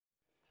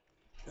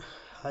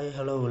Hi,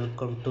 hello,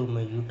 welcome to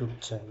my YouTube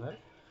channel.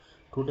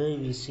 Today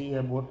we see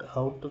about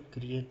how to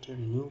create a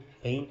new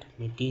paint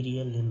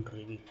material in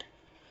Revit.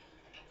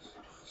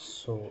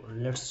 So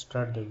let's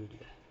start the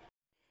video.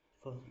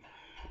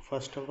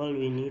 First of all,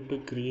 we need to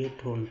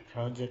create one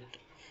project.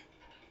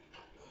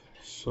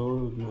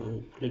 So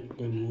click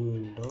the new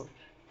window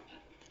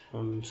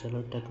and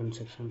select a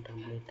construction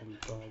template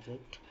and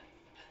project.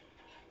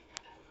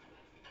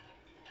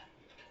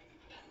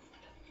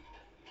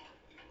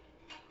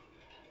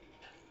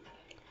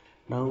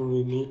 Now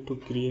we need to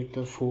create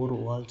the 4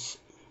 walls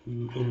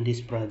in this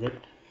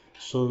project.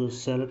 So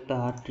select the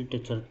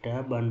architecture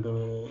tab and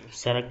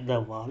select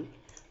the wall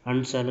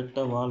and select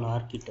the wall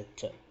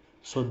architecture.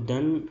 So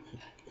then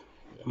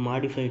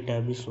modify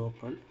tab is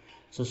open.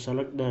 So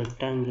select the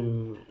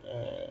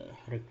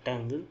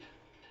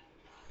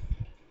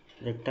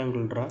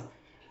rectangle draw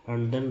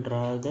and then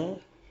draw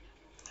the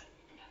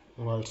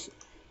walls.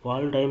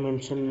 Wall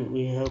dimension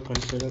we have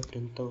considered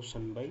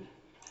 10,000 by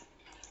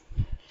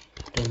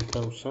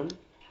 10,000.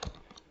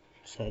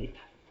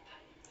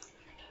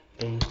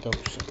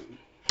 10,000,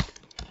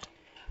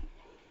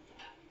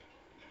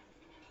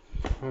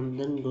 and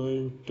then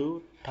going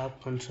to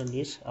top concern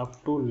is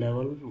up to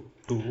level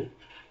 2,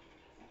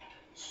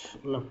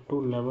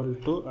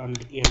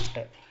 and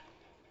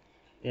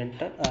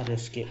enter or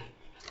escape.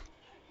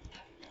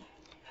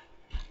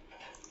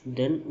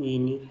 Then we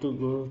need to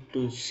go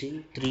to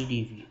see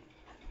 3D view.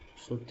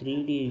 So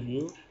 3D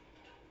view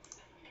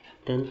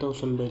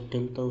 10,000 by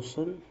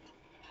 10,000,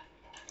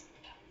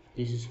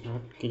 this is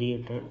not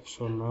created,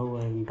 so now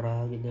I am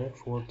drag the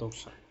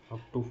 4,000 up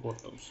to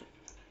 4,000.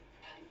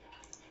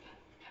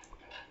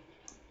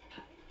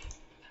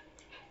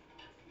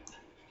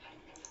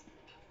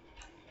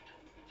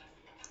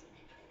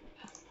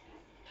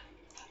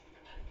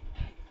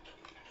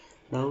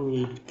 Now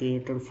we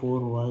created 4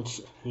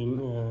 walls in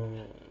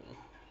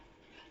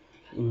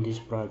this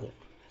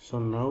project. So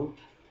now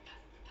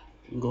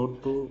go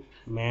to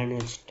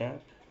manage tab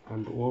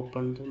and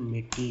open the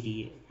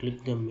material,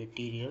 click the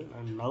material,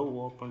 and now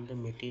open the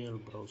material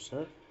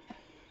browser.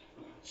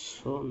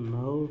 So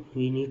now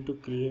we need to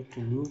create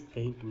a new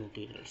paint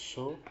material.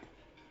 So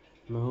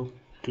now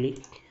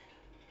click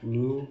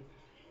new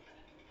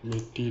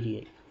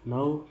material.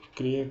 Now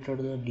created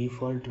the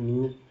default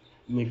new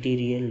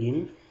material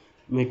in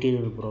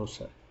material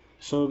browser.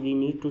 So we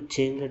need to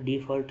change the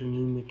default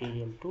new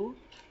material to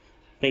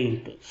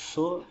paint.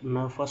 So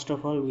now first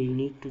of all we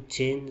need to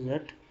change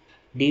that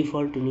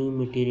default new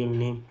material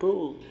name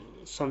to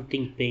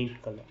something paint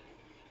color.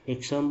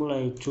 Example,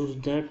 I choose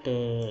that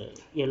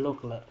yellow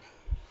color.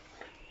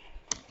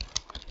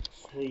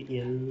 So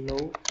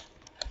yellow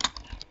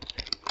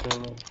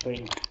color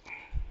paint,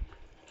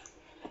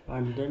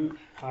 and then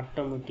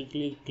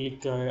automatically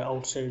click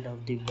outside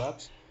of the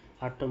box,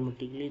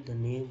 automatically the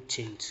name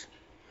change.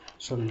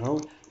 So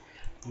now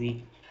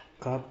we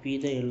copy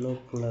the yellow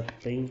color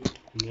paint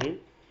name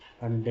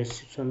and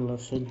description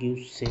also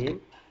give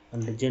same,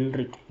 and the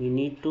generic we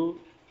need to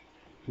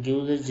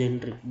give the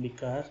generic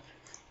because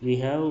we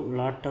have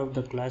lot of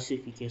the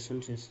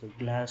classifications is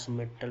glass,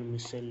 metal,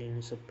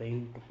 miscellaneous,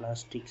 paint,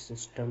 plastic,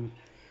 system,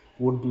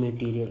 wood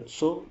material.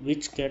 So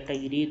which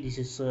category this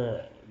is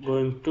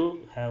going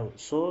to have,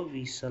 so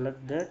we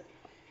select that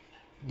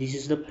this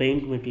is the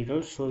paint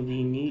material, so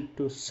we need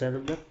to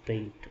serve the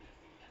paint.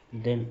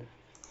 Then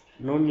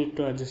no need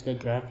to adjust the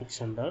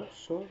graphics and all.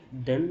 So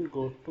then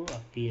go to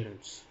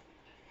appearance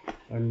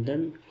and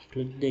then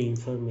click the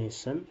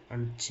information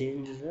and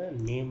change the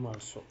name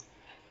also.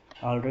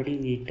 Already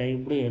we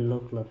typed yellow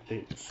color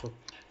paint, so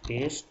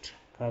paste,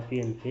 copy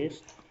and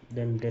paste,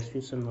 then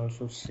description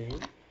also same,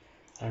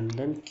 and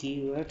then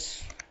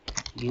keywords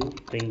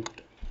give paint,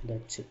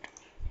 that's it.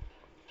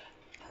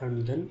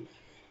 And then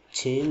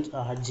change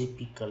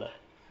RGB color,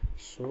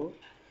 so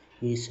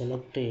we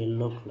select a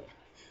yellow color.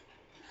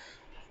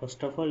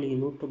 First of all, you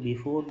know, to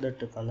before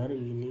that color we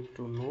need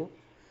to know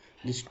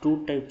these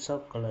two types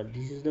of color.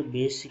 This is the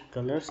basic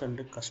colors and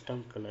the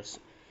custom colors.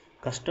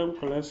 Custom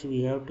colors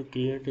we have to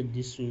create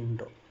this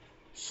window.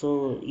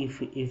 So if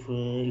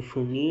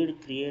you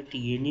need create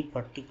any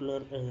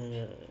particular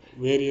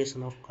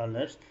variation of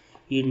colors,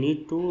 you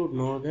need to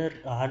know the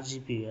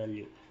RGB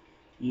value.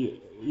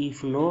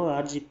 If no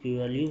RGB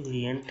value,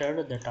 we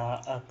entered that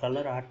a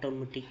color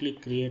automatically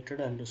created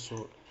and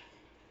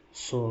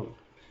sold.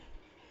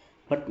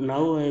 But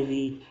now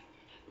we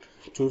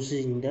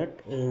choosing that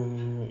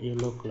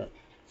yellow color.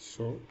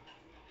 So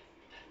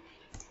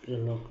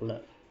yellow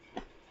color,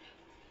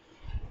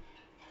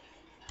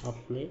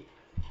 apply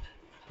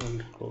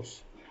and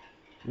close.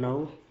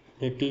 Now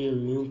material,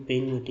 new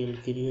paint material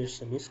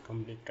creation is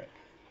completed.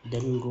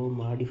 Then go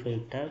modify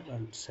tab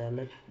and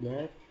select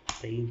the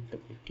paint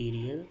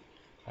material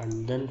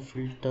and then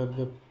filter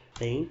the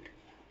paint.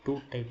 Two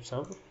types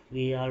of,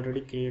 we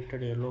already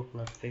created yellow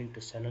color paint,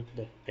 to select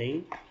the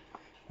paint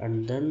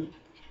and then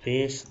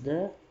paste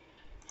the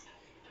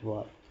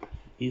wall.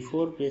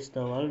 Before paste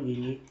the wall, we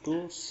need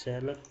to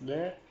select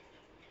the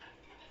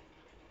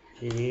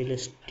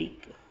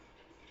realistic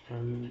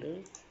and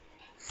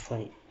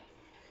fine.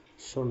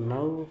 So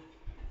now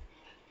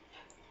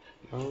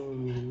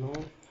you know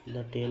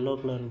that yellow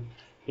color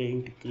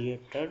paint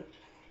created,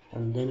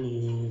 and then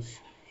you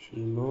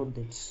know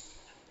that's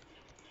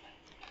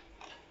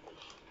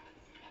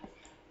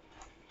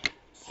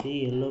see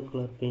yellow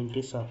color paint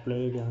is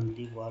applied on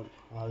the wall,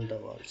 all the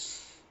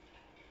walls.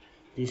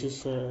 This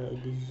is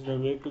the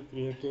way to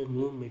create a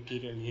new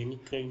material. Any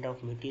kind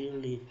of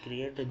material you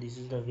create, this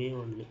is the way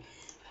only.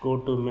 Go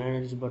to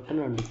manage button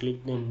and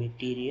click the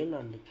material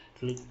and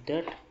click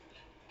that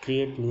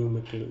create new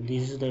material.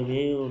 This is the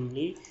way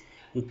only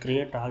you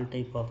create all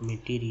type of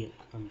material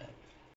and